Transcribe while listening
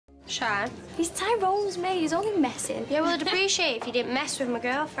Sian? He's Tyrone's mate, he's only messing. Yeah, well, I'd appreciate if you didn't mess with my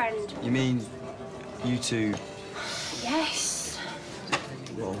girlfriend. You mean you two? Yes.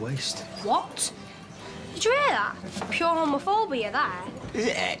 What a waste. What? Did you hear that? Pure homophobia there. Is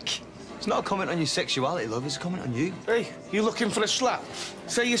it heck? It's not a comment on your sexuality, love. It's a comment on you. Hey, you looking for a slap?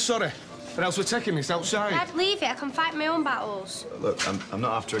 Say you're sorry, or else we're taking this outside. Dad, leave it. I can fight my own battles. Look, I'm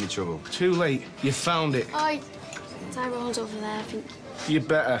not after any trouble. Too late. You found it. Oi, Tyrone's over there, I think. You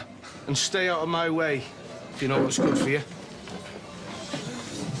better. And stay out of my way, if you know what's good for you.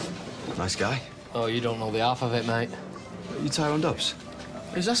 Nice guy. Oh, you don't know the half of it, mate. You Tyrone Dubs?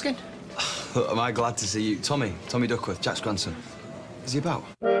 Who's asking? Look, am I glad to see you? Tommy Duckworth, Jack's grandson. Is he about?